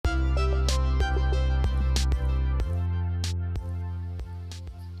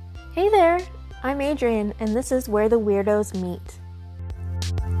Hey there, I'm Adrian, and this is Where the Weirdos Meet.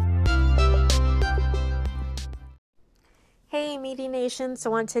 Hey, Meaty Nation.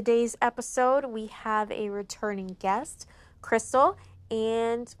 So, on today's episode, we have a returning guest, Crystal,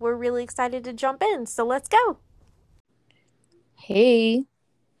 and we're really excited to jump in. So, let's go. Hey.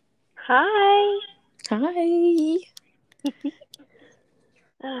 Hi. Hi.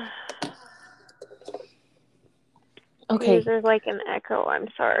 Okay. There's like an echo. I'm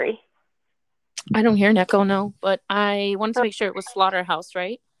sorry. I don't hear an echo, no, but I wanted to make sure it was Slaughterhouse,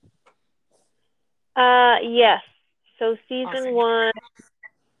 right? Yes. So season Awesome. 1,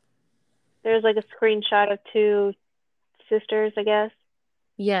 there's like a screenshot of two sisters, I guess.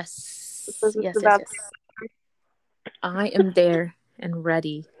 Yes. So this Yes, is yes, about. yes. I am there and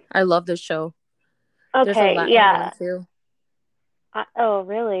ready. I love this show. There's a Okay, Latin one yeah. too. Oh,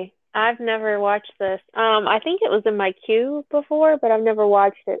 really? I've never watched this. I think it was in my queue before, but I've never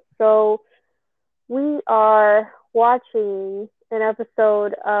watched it. So we are watching an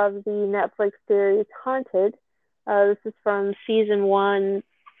episode of the Netflix series Haunted. This is from season 1.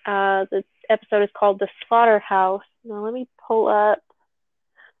 The episode is called The Slaughterhouse. Now let me pull up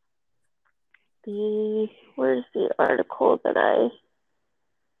where's the article that I.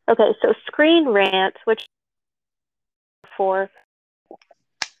 Okay, so Screen Rant, which for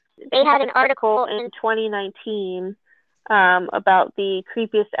they had an article in 2019 about the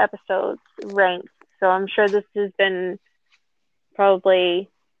creepiest episodes ranked. So I'm sure this has been probably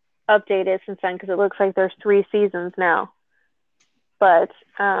updated since then because it looks like there's 3 seasons now. But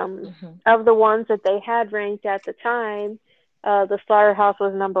of the ones that they had ranked at the time, the Slaughterhouse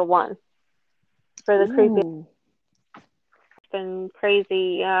was number 1 for the creepiest. It's been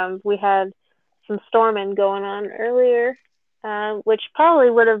crazy. We had some storming going on earlier, which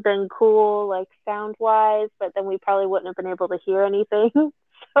probably would have been cool, like sound wise, but then we probably wouldn't have been able to hear anything.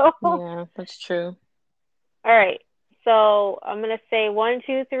 So Yeah, that's true. all right. So I'm gonna say 1,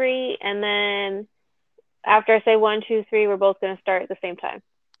 2, 3, and then after I say 1, 2, 3, we're both gonna start at the same time.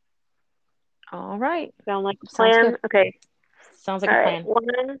 All right. Sound like a Sounds plan? good. Okay. Sounds like All a right.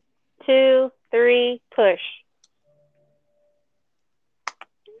 plan. 1, 2, 3, push.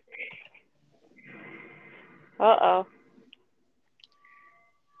 Uh-oh.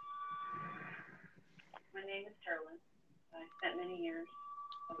 My name is Carolyn. I spent many years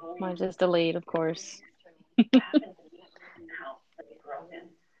Mine's just delayed, of course. happened to be in the house that we grew up in.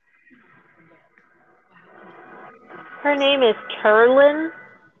 Her name is Turlin.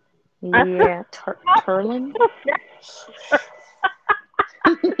 Yeah, Turlin.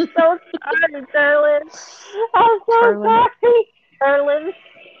 So sorry, Turlin. I'm so Turlin. sorry, Turlin.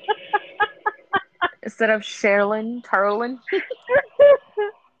 Instead of Sherilyn, Turlin.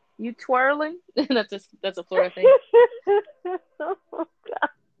 You twirling? That's a Florida thing. Oh, God.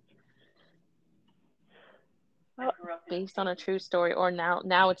 Based on a true story, or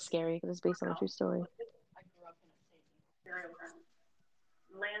now it's scary because it's based on a true story. I grew up in a safe burial ground.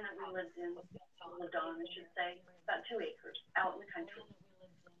 The land that we lived on, I should say, about 2 acres out in the country.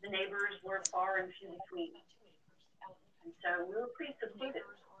 The neighbors were far and few between. And so we were pretty secluded.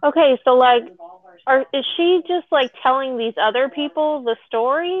 Okay, so like, is she just like telling these other people the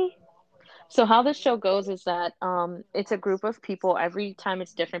story? So how this show goes is that it's a group of people. Every time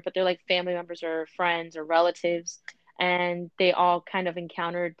it's different, but they're like family members or friends or relatives, and they all kind of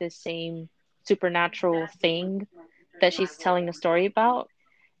encountered this same supernatural thing that she's telling the story about.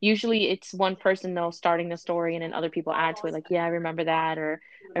 Usually it's one person though starting the story, and then other people add to it, like, yeah, I remember that, or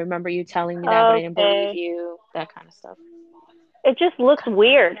I remember you telling me that, but I didn't believe Okay. you, that kind of stuff. It just looks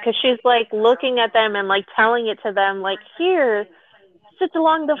weird because she's like looking at them and like telling it to them, like, here, sit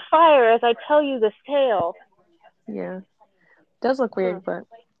along the fire as I tell you this tale. Yeah, it does look weird, but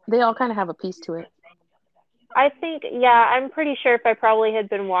they all kind of have a piece to it. I think, yeah, I'm pretty sure if I probably had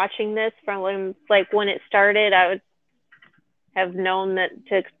been watching this from when it started, I would have known that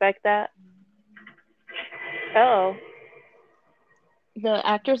to expect that. Oh. The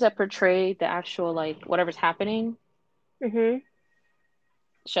actors that portray the actual, like, whatever's happening, Mhm.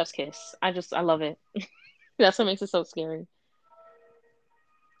 chef's kiss. I love it. That's what makes it so scary.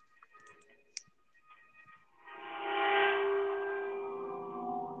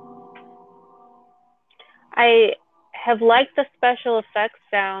 I have liked the special effects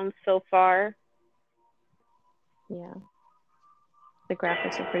sounds so far. Yeah. The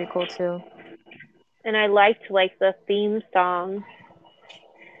graphics are pretty cool too. And I liked like the theme song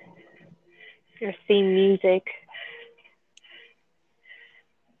or theme music.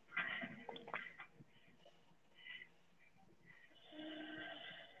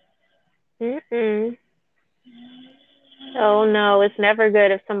 Mm-mm. Oh no, it's never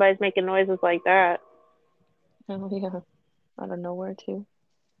good if somebody's making noises like that. Oh yeah, out of nowhere too.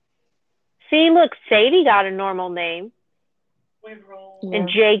 See, look, Sadie got a normal name. We roll And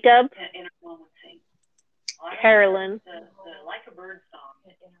Yeah. Jacob, in our mom would sing. Carolyn, The Like a Bird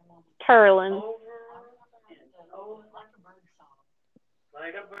song Carolyn. over and over.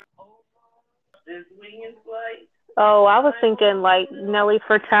 Like a bird is winging flight. Oh, I was thinking like Nelly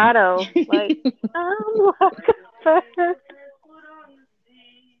Furtado. Like, I'm like a bird. Put on the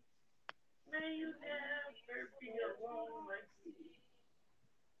sea. May you never be alone like me.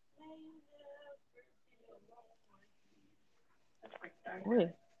 That's where it started.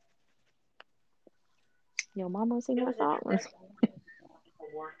 Boy, your mama sing that song?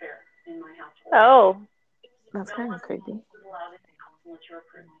 Warfare in my household. Oh, That's kind of creepy. Allowed in the house unless you're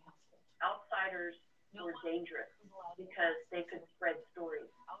approved. Outsiders were dangerous because they could spread stories.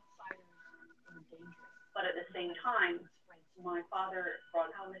 But at the same time, my father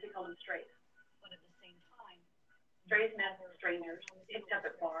brought home, as he called them, strays. Strays meant strangers picked up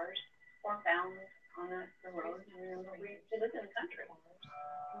at bars or found on the roads. Remember, we lived in the country.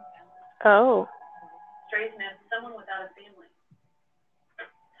 oh, Strays meant someone without a family.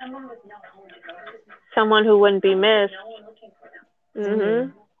 Someone with no home to go to. someone who wouldn't be missed. No one looking for them.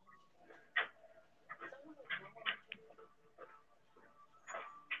 Mhm.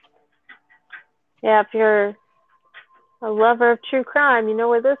 Yeah, if you're a lover of true crime, you know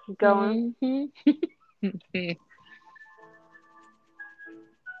where this is going. Mm-hmm.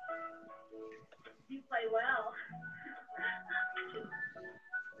 You play well.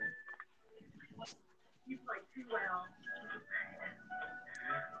 You play too well.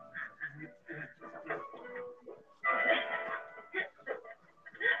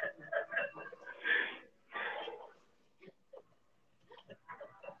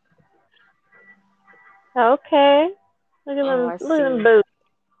 Okay. Look at Oh, them. I Look at them see. boots.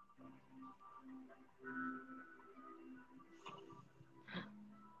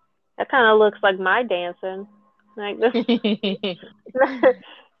 That kind of looks like my dancing. Like this,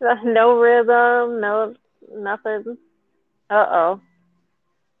 no rhythm, no nothing. Uh oh.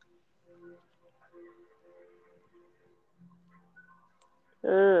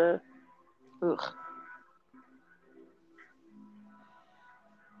 Ugh. Ugh.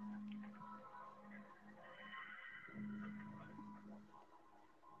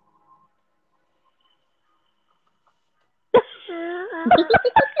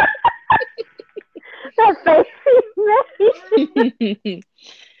 That face he made.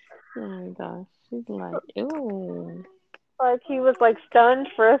 Oh my gosh. She's like, ew. Like he was like stunned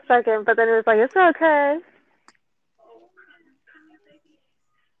for a second, but then it was like, it's okay.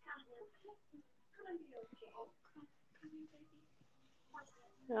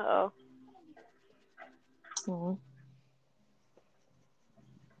 Uh-oh. Aw.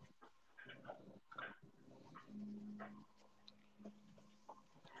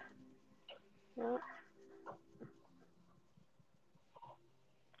 Yeah.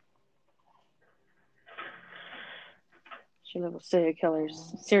 She live with serial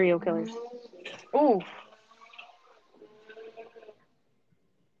killers. Serial killers. Ooh.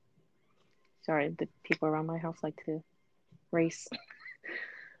 Sorry, the people around my house like to race.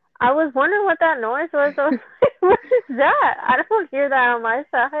 I was wondering what that noise was. I was like, what is that? I don't hear that on my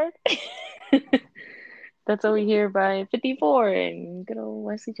side. That's what we hear by 54 in good old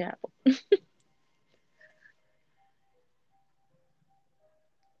Wesley Chapel.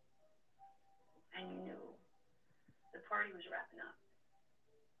 And you knew the party was wrapping up.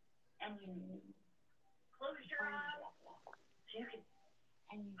 And you knew. Close your eyes so you could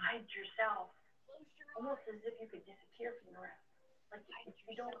hide yourself. Almost as if you could disappear from the rest. Like if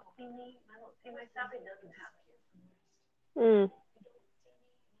you don't see me, I don't see myself, it doesn't happen.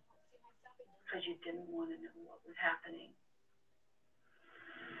 Because you didn't want to know what was happening.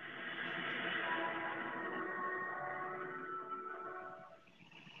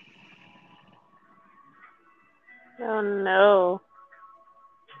 Oh no.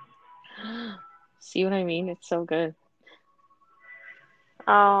 See what I mean? It's so good.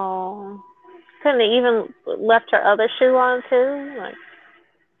 Oh. Couldn't have even left her other shoe on too? Like,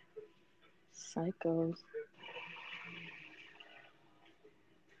 Psychos.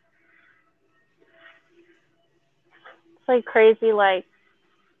 it's like crazy, like,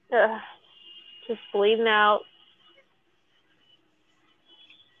 just bleeding out.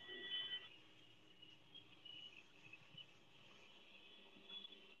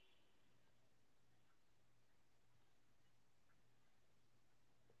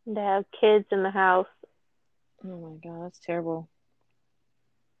 And to have kids in the house. Oh my god, that's terrible.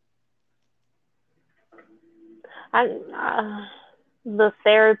 The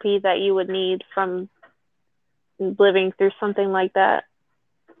therapy that you would need from living through something like that.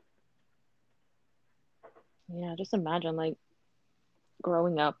 Yeah, just imagine like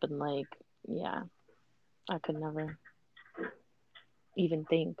growing up and like, yeah, I could never even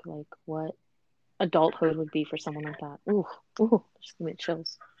think like what adulthood would be for someone like that. Ooh, ooh, just give me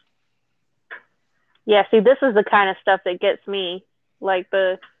chills. Yeah, see, this is the kind of stuff that gets me, like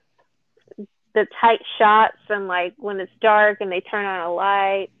the tight shots and like when it's dark and they turn on a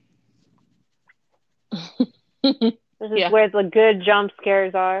light. This is Yeah. where the good jump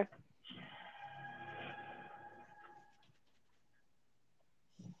scares are.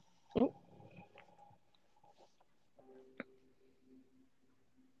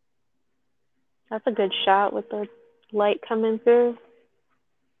 That's a good shot with the light coming through.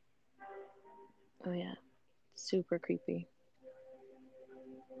 Oh yeah, super creepy.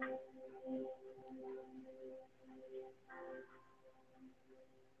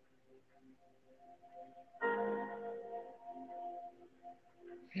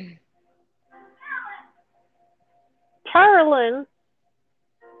 Carolyn.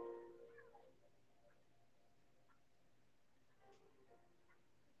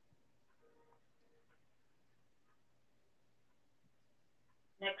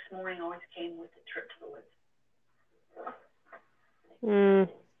 Next morning always came with a trip to the woods.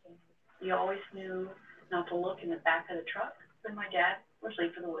 You always knew not to look in the back of the truck when my dad was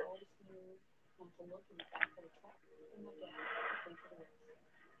late for the woods.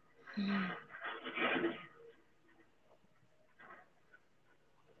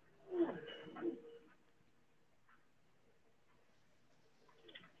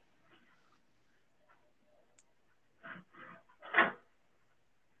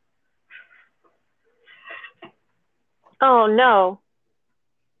 Oh no.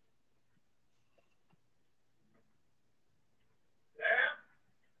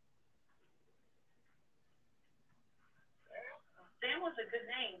 Sam was a good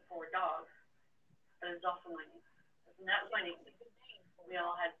name for a dog, but it was also my name. And that was my name. We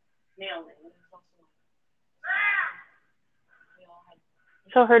all had male names.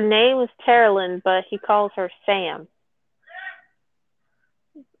 So her name was Carolyn, but he calls her Sam.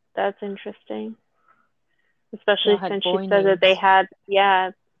 That's interesting. Especially since she said that they had,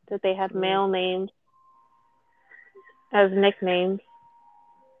 male names as nicknames.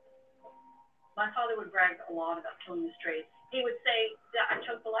 My father would brag a lot about killing the strays. He would say, I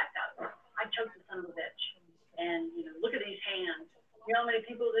choked the life out of him. I choked the son of a bitch. And, look at these hands. You know how many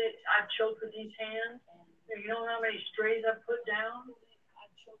people that I've choked with these hands? You know how many strays I've put down?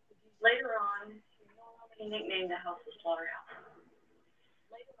 Later on, he nicknamed the house the Slaughterhouse.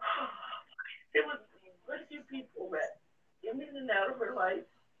 It was a few people that came in and out of her life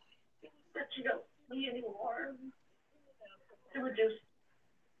that you don't see anymore. They would just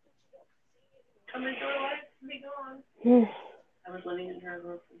come into her life and be gone. I was living in her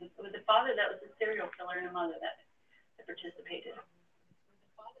roof with a father that was a serial killer and a mother that participated.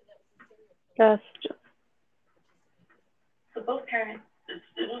 That's So both parents,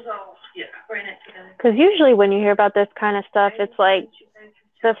 it was all, we're in it together. because usually when you hear about this kind of stuff, it's like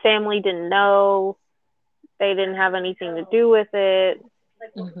the family didn't know, they didn't have anything to do with it.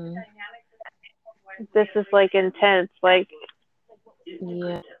 Mm-hmm. This is like intense, like.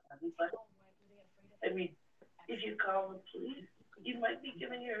 Yeah. I mean, if you call the police, you might be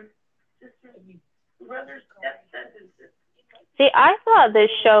giving your sister's brother's death sentences. See, I thought this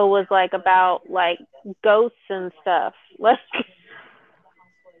show was like about like ghosts and stuff.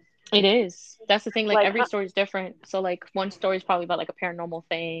 It is. That's the thing. Like every story is different. So like one story is probably about like a paranormal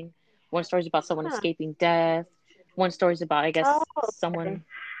thing. One story is about someone escaping death. One story is about, I guess, someone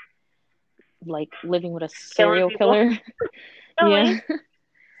like living with a serial killer. Yeah.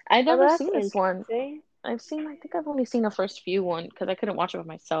 I've never seen this one. I think I've only seen the first few one because I couldn't watch it by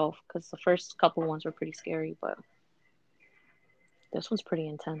myself because the first couple ones were pretty scary, but this one's pretty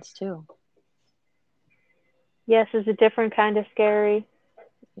intense too. Yes, it's a different kind of scary.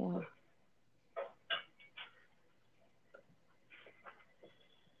 Yeah.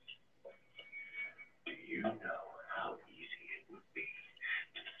 Do you know how easy it would be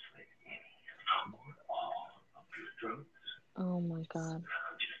to slit any or all of your throats? Oh my God.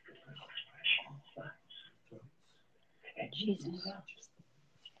 Jesus.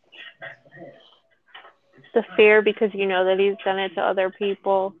 The fear because you know that he's done it to other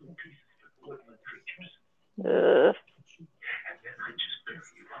people. Ugh.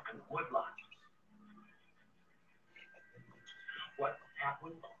 What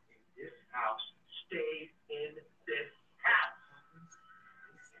happened in this house stayed in this house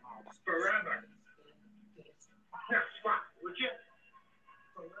forever.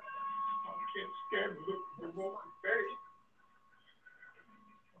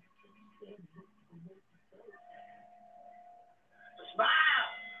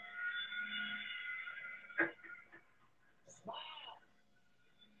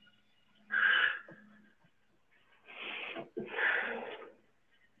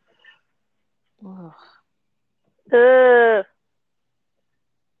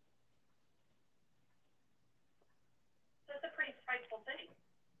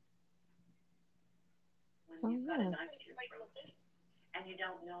 Oh, you've got a yeah. knife to your throat, and you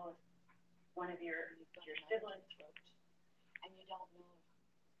don't know if one of your siblings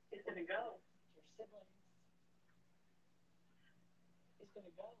is going to go.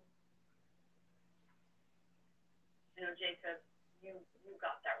 You know, Jacob, you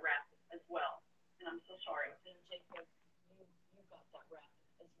got that rap as well, and I'm so sorry.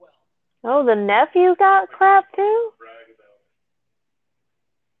 Oh, the nephew got crap too? Brag about it.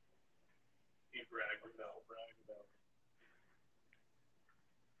 He bragged about friends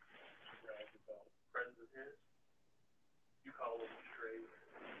of his. You call them straight.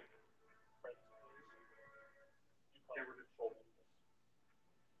 Friends of his. They were just told him this.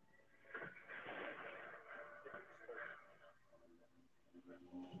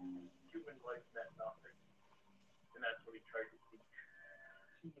 Human life meant nothing, and that's what he tried to teach.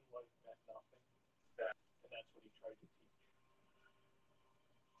 Human life meant nothing, and that's what he tried to teach.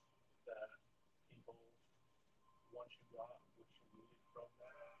 That people, once you got what you needed from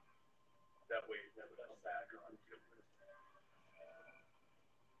them, that way it never come back onto it.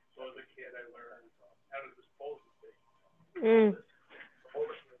 So as a kid, I learned how to dispose of things. Mm. So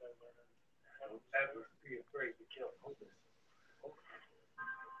as a kid, I learned how to never be afraid to kill.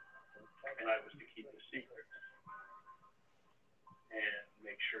 And I was to keep the secret and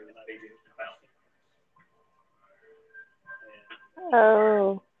make sure that they didn't come out.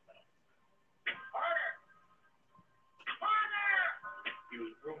 Oh. He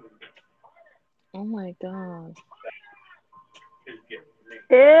was grooming me. Oh my God. His gift to me.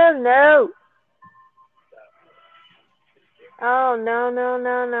 Ew, no. Oh, no, no,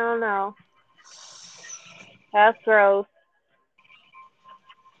 no, no, no. That's gross.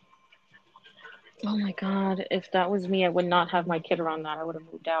 Oh my God. If that was me, I would not have my kid around that. I would have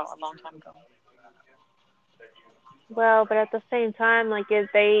moved out a long time ago. Well, but at the same time, like,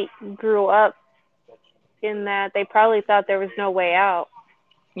 if they grew up in that, they probably thought there was no way out.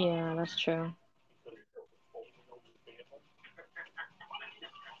 Yeah, that's true.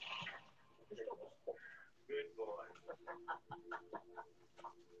 Good boy.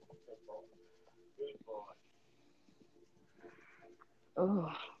 Good boy.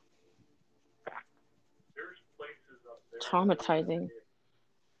 Oh, There's places up there. traumatizing.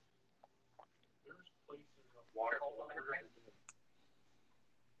 There's places of water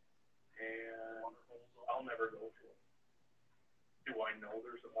and I'll never go to it. Do I know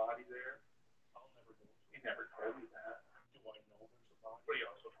there's a body there? I'll never go to it. He never told me that. Do I know there's a body? But he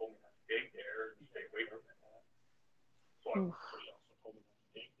also told me not to dig there and stay away from that. So he also told me not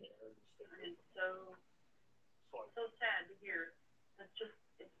to dig there and stay away from that. So sad to hear. It's just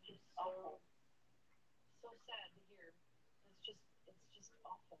awful. So sad to hear. It's just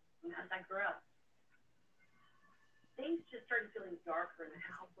awful. And as I grew up, things just started feeling darker in the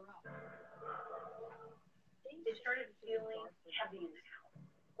house. They started feeling heavy in the house.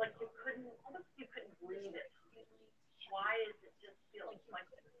 Like almost you couldn't breathe it. Why is it just feeling like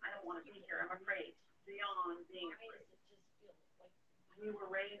I don't want to be here? I'm afraid. Beyond being afraid. We were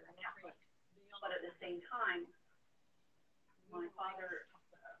raised Catholic, but at the same time, my father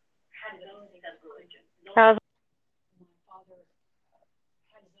had his own set of religion. How's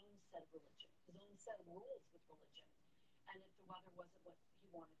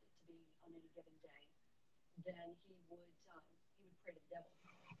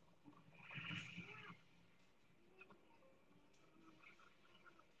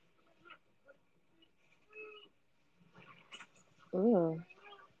Ooh.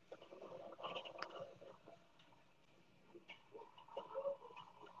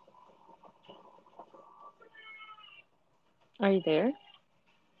 Are you there?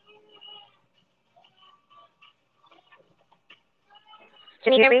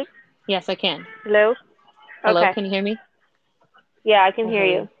 Can you hear me? Yes, I can. Hello? Hello, Okay. can you hear me? Yeah, I can hear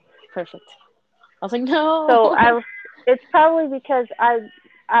Okay. you. Perfect. I was like, no. So it's probably because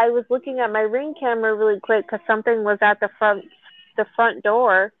I was looking at my Ring camera really quick because something was at the front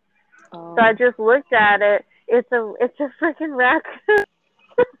door. Oh. So I just looked at it. It's a freaking raccoon.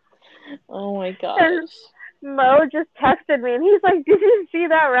 Oh my gosh. And Mo just texted me and he's like, "Did you see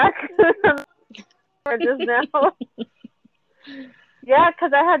that raccoon just now?" Yeah,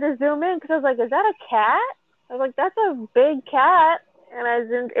 because I had to zoom in because I was like, "Is that a cat?" I was like, "That's a big cat," and I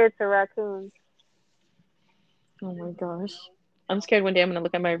zoomed. It's a raccoon. Oh my gosh. I'm scared one day I'm gonna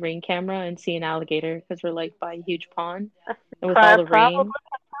look at my Ring camera and see an alligator because we're like by a huge pond, and with all the Probably rain,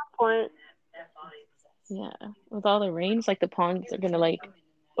 at some point. yeah, with all the rains, like the ponds are gonna like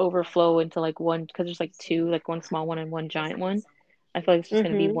overflow into like one because there's like two, like one small one and one giant one. I feel like it's just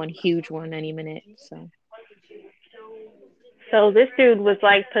gonna be one huge one any minute. So So this dude was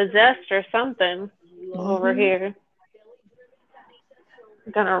like possessed or something. over here.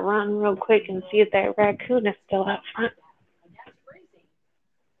 I'm gonna run real quick and see if that raccoon is still out front.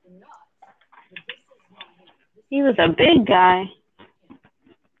 He was a big guy.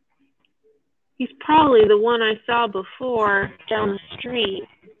 He's probably the one I saw before down the street.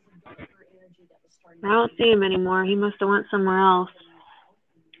 I don't see him anymore. He must have went somewhere else.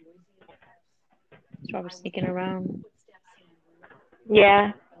 He's probably sneaking around.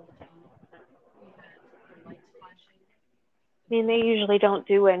 Yeah. I mean, they usually don't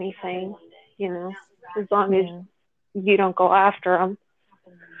do anything, as long as you don't go after them.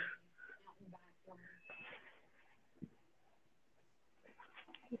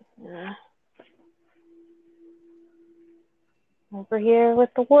 Yeah. Over here with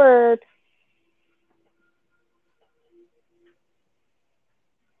the word.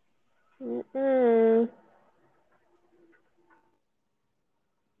 Mm-mm.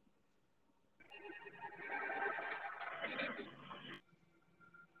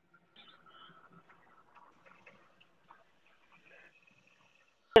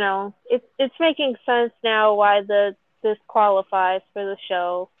 It's making sense now why this qualifies for the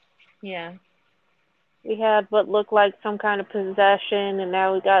show. Yeah. We had what looked like some kind of possession, and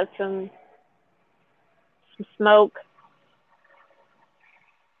now we got some smoke.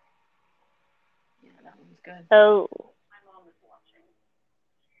 Yeah, that one's good. Oh. My mom was watching.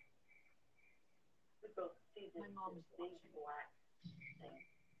 We both see this big black thing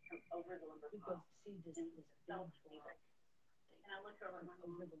come over the lumber pile. And felt evil. And I looked over at my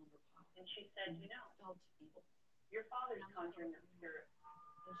mom, and she said, your father's conjuring up spirits.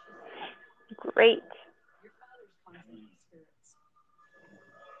 Great.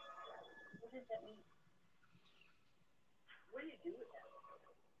 What does that mean? What do you do with that?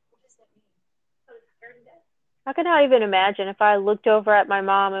 What does that mean? So it's scared to death. I could not even imagine if I looked over at my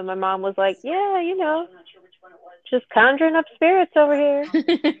mom and my mom was like, yeah, I'm not sure which one it was. just conjuring up spirits over here.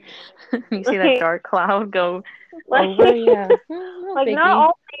 You see that dark cloud go Like, over? Yeah. like not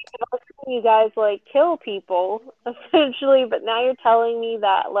only have I seen you guys like kill people essentially, but now you're telling me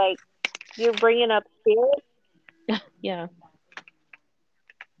that like you're bringing up spirits. Yeah.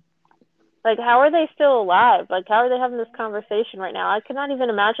 Like, how are they still alive? Like, how are they having this conversation right now? I cannot even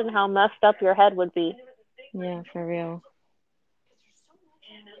imagine how messed up your head would be. Yeah, for real.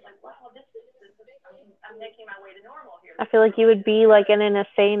 And I was like, wow, this is I'm making my way to normal here. I feel like you would be like in an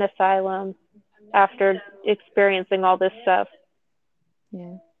insane asylum after experiencing all this stuff. Yeah.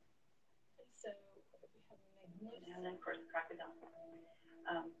 And then, of course, crack it down.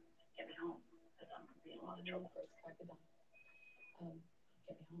 Get me home because I'm going to be in a lot of trouble.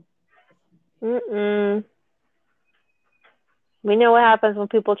 Mm-mm. We know what happens when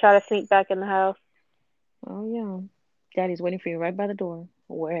people try to sneak back in the house. Oh, yeah. Daddy's waiting for you right by the door.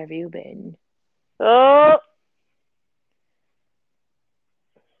 Where have you been? Oh.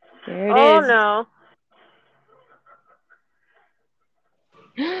 There it Oh, is. no.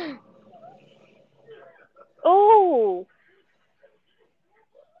 Oh.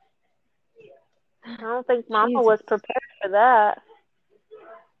 I don't think Mama Jesus. was prepared for that.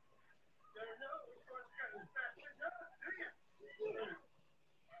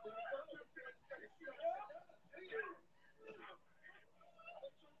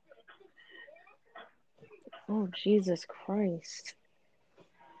 Oh, Jesus Christ.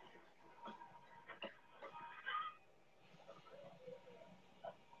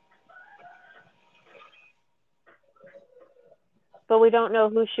 But we don't know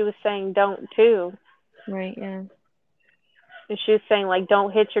who she was saying don't to. Right, yeah. And she was saying, like,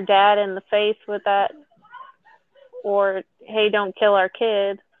 don't hit your dad in the face with that. Or, hey, don't kill our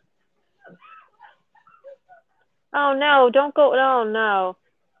kid. Oh, no, don't go. Oh, no.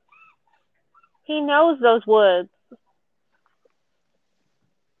 He knows those woods.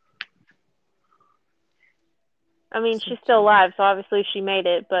 I mean, she's still alive, so obviously she made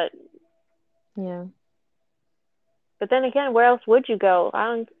it, but... Yeah. But then again, where else would you go?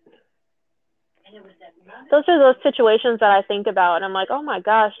 Those are those situations that I think about, and I'm like, oh my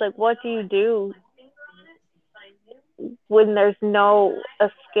gosh, like, what do you do when there's no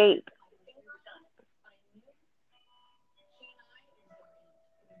escape?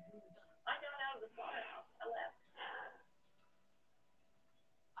 I got out of the slaughterhouse. I left.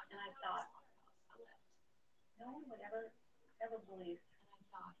 And I thought, no one would ever believe.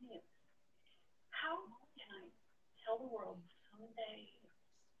 How can I tell the world someday?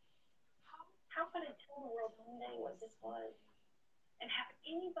 How can I tell the world someday what this was? And have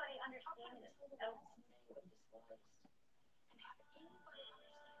anybody understand this else?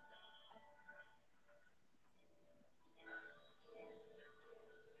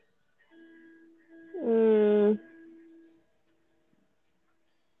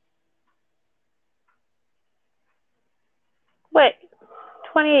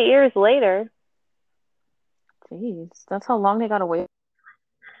 28 years later. Jeez, that's how long they got away.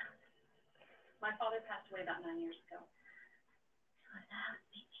 My father passed away about 9 years ago.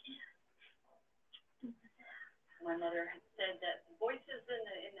 My mother had said that voices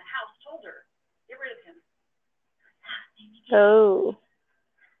in the house told her, get rid of him. Oh.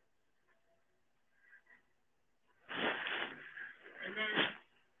 And then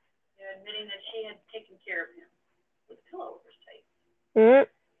admitting that she had taken care of him with a pillow over his face. Mm.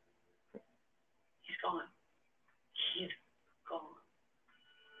 He's gone. He's gone.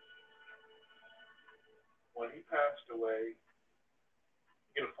 When he passed away,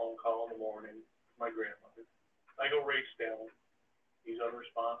 I get a phone call in the morning from my grandmother. I go race down. He's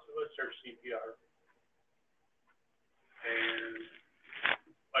unresponsive. I start CPR. And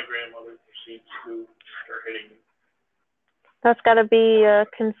my grandmother proceeds to start hitting me. That's got to be a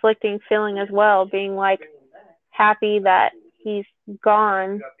conflicting feeling as well, being like happy that he's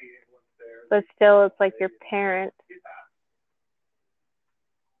gone, but still it's like your parent.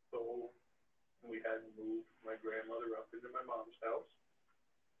 So we had moved my grandmother up into my mom's house.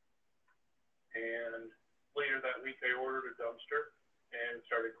 And later that week I ordered a dumpster and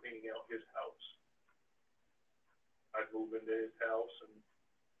started cleaning out his house. I'd move into his house and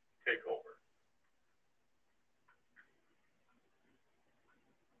take over.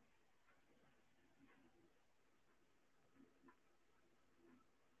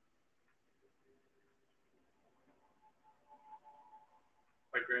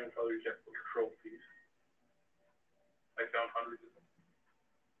 My grandfather kept trophies. I found hundreds of them.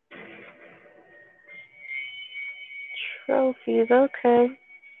 Trophies, okay.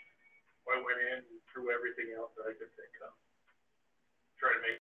 I went in and threw everything out that I could think of. Try to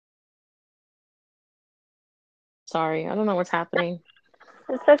make. Sorry, I don't know what's happening.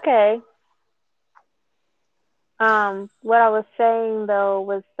 It's okay. What I was saying though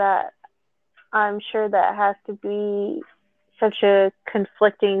was that I'm sure that has to be such a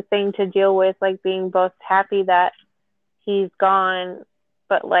conflicting thing to deal with, like being both happy that he's gone,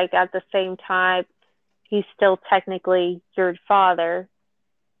 but like at the same time, he's still technically your father.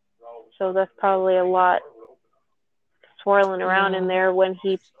 So that's probably a lot swirling around in there when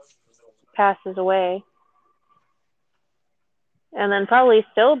he passes away. And then probably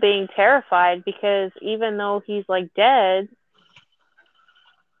still being terrified because even though he's like dead,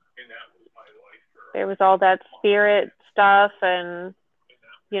 there was all that spirit stuff and,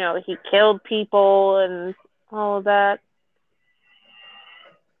 you know, he killed people and all of that.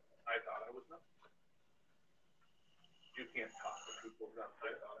 I thought I was nuts. You can't talk to people nuts.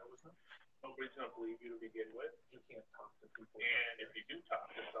 I thought I was nuts. Nobody's going to believe you to begin with. You can't talk to people. And if you do talk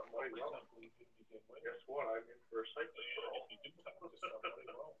to somebody, well, guess what? I'm in for a psych referral. If you do talk to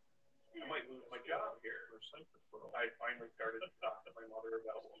somebody, well, I might lose my job here. I finally started to talk to my mother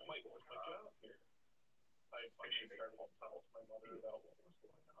about what was going on. And she started to tell my mother about what was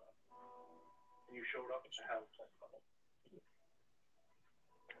going on. And you showed up at the house.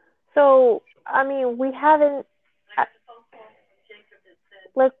 So, I mean, we haven't,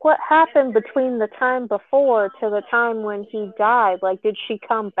 like, what happened between the time before to the time when he died? Like, did she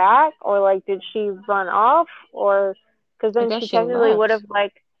come back, or, like, did she run off, or, because then she technically would have,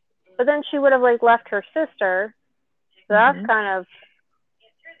 like, but then she would have, like, left her sister, so that's kind of.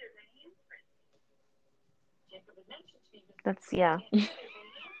 That's, yeah.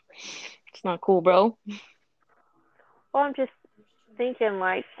 It's not cool, bro. Well, I'm just thinking,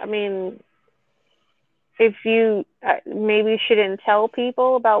 like, I mean, if you, maybe she didn't tell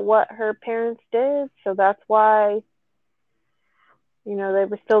people about what her parents did, so that's why, you know, they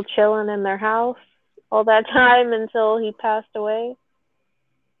were still chilling in their house all that time until he passed away.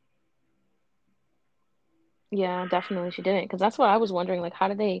 Yeah, definitely she didn't, because that's what I was wondering, like, how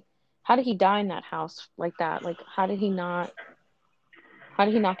did he die in that house like that? Like, how did he not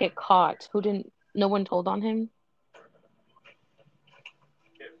get caught? No one told on him?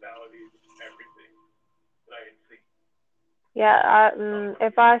 It validates everything that I had seen. Yeah,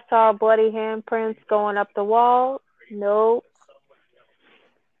 if I saw bloody handprints going up the wall, nope.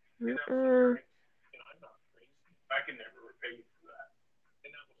 Mm-mm. I can never repay you for that.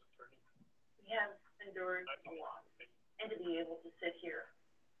 We have endured a lot, and to be able to sit here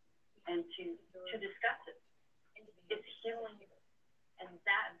and to discuss it, it's healing, and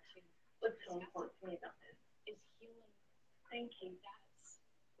that's what's so important to me about this. It's healing. Thank you. That's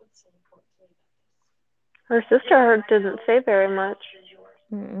what's so important to me about this. Her sister doesn't say very much.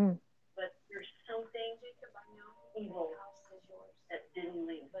 Mm-mm. But there's something evil that didn't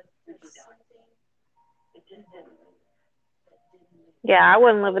leave when he died. It just didn't leave. Yeah, I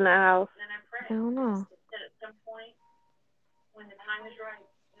wouldn't live in that house. And I pray I don't know. that at some point, when the time is right,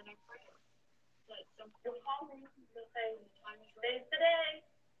 You'll call me. You'll say, today's the day,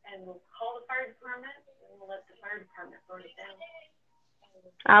 and we'll call the fire department, and we'll let the fire department burn it down.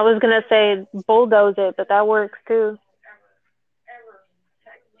 I was gonna say bulldoze it, but that works too. Ever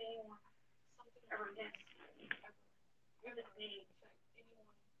text anyone ever again. You just need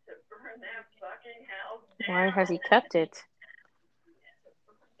to burn that fucking house down. Why has he kept it?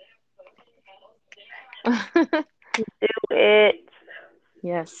 Do it.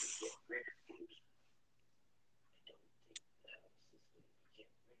 Yes.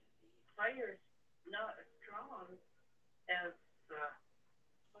 Fire's not as strong as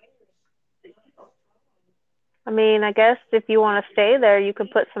I mean, I guess if you want to stay there, you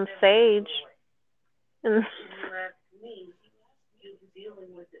could put some sage. And you ask me, you'll be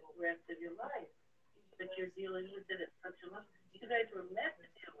dealing with it the rest of your life. But you're dealing with it at such a level. You guys were meant to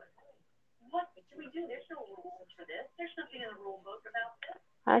deal with it. What do we do? There's no rules for this. There's nothing in the rule book about this.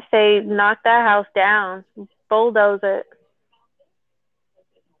 I say knock that house down, bulldoze it.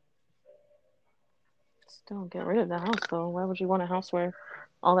 Still get rid of the house though. Why would you want a house where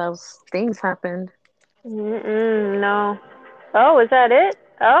all those things happened? No. Oh, is that it?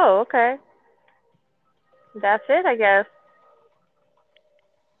 Oh, okay. That's it, I guess.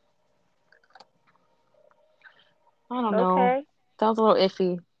 I don't know. Okay. That was a little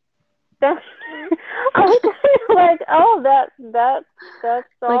iffy. That's I was like, oh, that's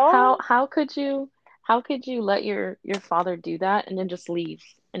all. Like how could you let your father do that and then just leave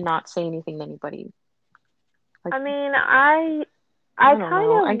and not say anything to anybody? Like, I mean, I don't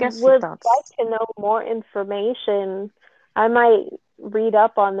know. I kind guess of would that's like to know more information. I might read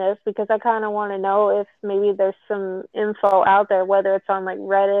up on this because I kind of want to know if maybe there's some info out there, whether it's on like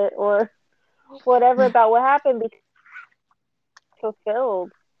Reddit or whatever, about what happened because it's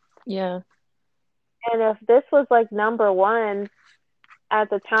fulfilled. yeah. And if this was like number one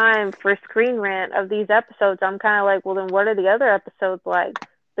at the time for Screen Rant of these episodes, I'm kind of like, well, then what are the other episodes like?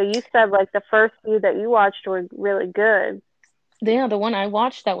 So you said like the first few that you watched were really good. Yeah, the one I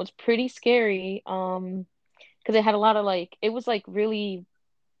watched that was pretty scary. Because it had a lot of like it was like really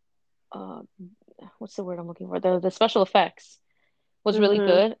uh what's the word I'm looking for? The special effects was really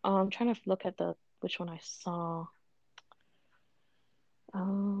good. I'm trying to look at which one I saw.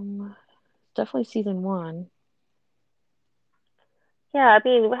 Definitely season 1. Yeah, I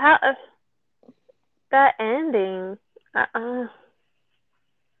mean, how that ending.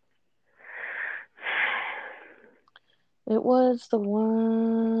 It was the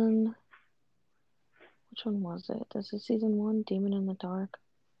one. Which one was it? This is season 1, Demon in the Dark.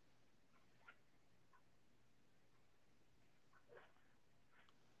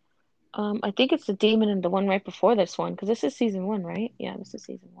 I think it's the Demon and the one right before this one, because this is season 1, right? Yeah, this is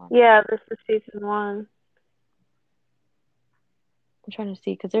season 1. Yeah, this is season 1. I'm trying to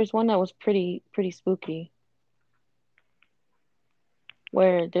see, because there's one that was pretty spooky,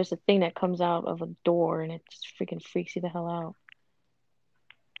 where there's a thing that comes out of a door and it just freaking freaks you the hell out.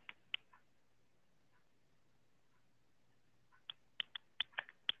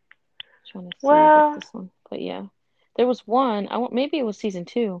 Trying to see if it's this one, but yeah, there was one. Maybe it was season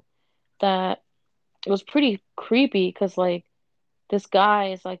 2 that it was pretty creepy because like this guy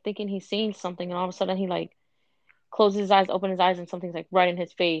is like thinking he's seeing something, and all of a sudden he like closes his eyes, opens his eyes, and something's like right in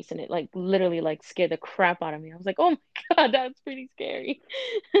his face, and it like literally like scared the crap out of me. I was like, oh my god, that's pretty scary.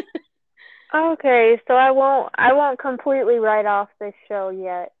 Okay, so I won't completely write off this show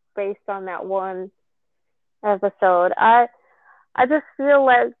yet based on that one episode. I just feel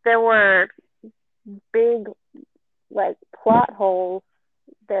like there were big like plot holes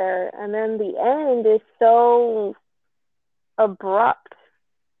there, and then the end is so abrupt.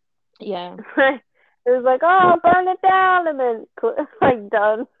 Yeah. It was like, oh, burn it down, and then like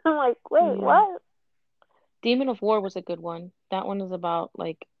done. I'm like, wait, what? Demon of War was a good one. That one is about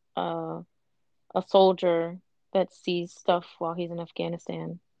like a soldier that sees stuff while he's in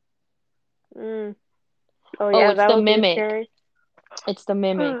Afghanistan. Oh yeah, it's that the would Mimic. be scary. It's the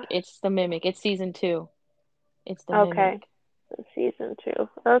Mimic. It's the Mimic. It's season 2. It's the Okay. Mimic. Season 2.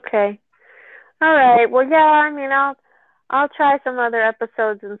 Okay. All right. Well, yeah. I mean, I'll try some other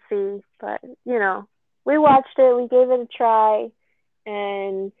episodes and see. But you know, we watched it. We gave it a try,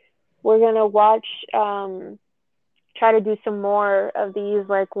 and we're gonna watch. Try to do some more of these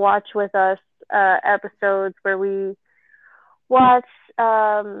like watch with us episodes where we watch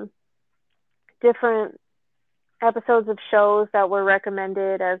different episodes of shows that were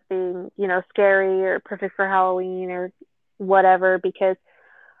recommended as being, you know, scary or perfect for Halloween or whatever, because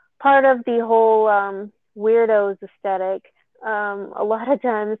part of the whole weirdos aesthetic a lot of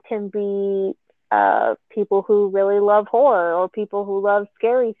times can be people who really love horror, or people who love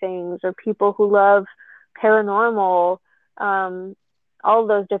scary things, or people who love paranormal, all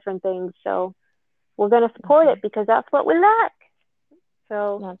those different things. So we're going to support it because that's what we like.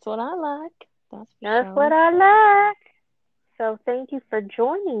 So That's what I like. That's what I like. So thank you for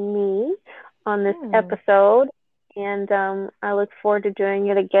joining me on this episode. And I look forward to doing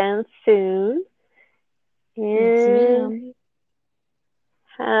it again soon. Yes, ma'am.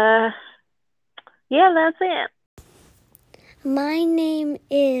 Yeah, that's it. My name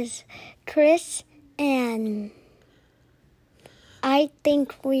is Chris, and I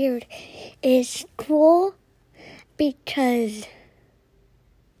think weird is cool because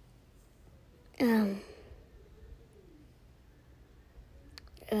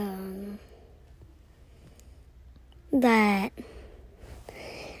that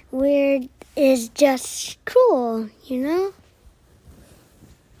weird is just cool, you know?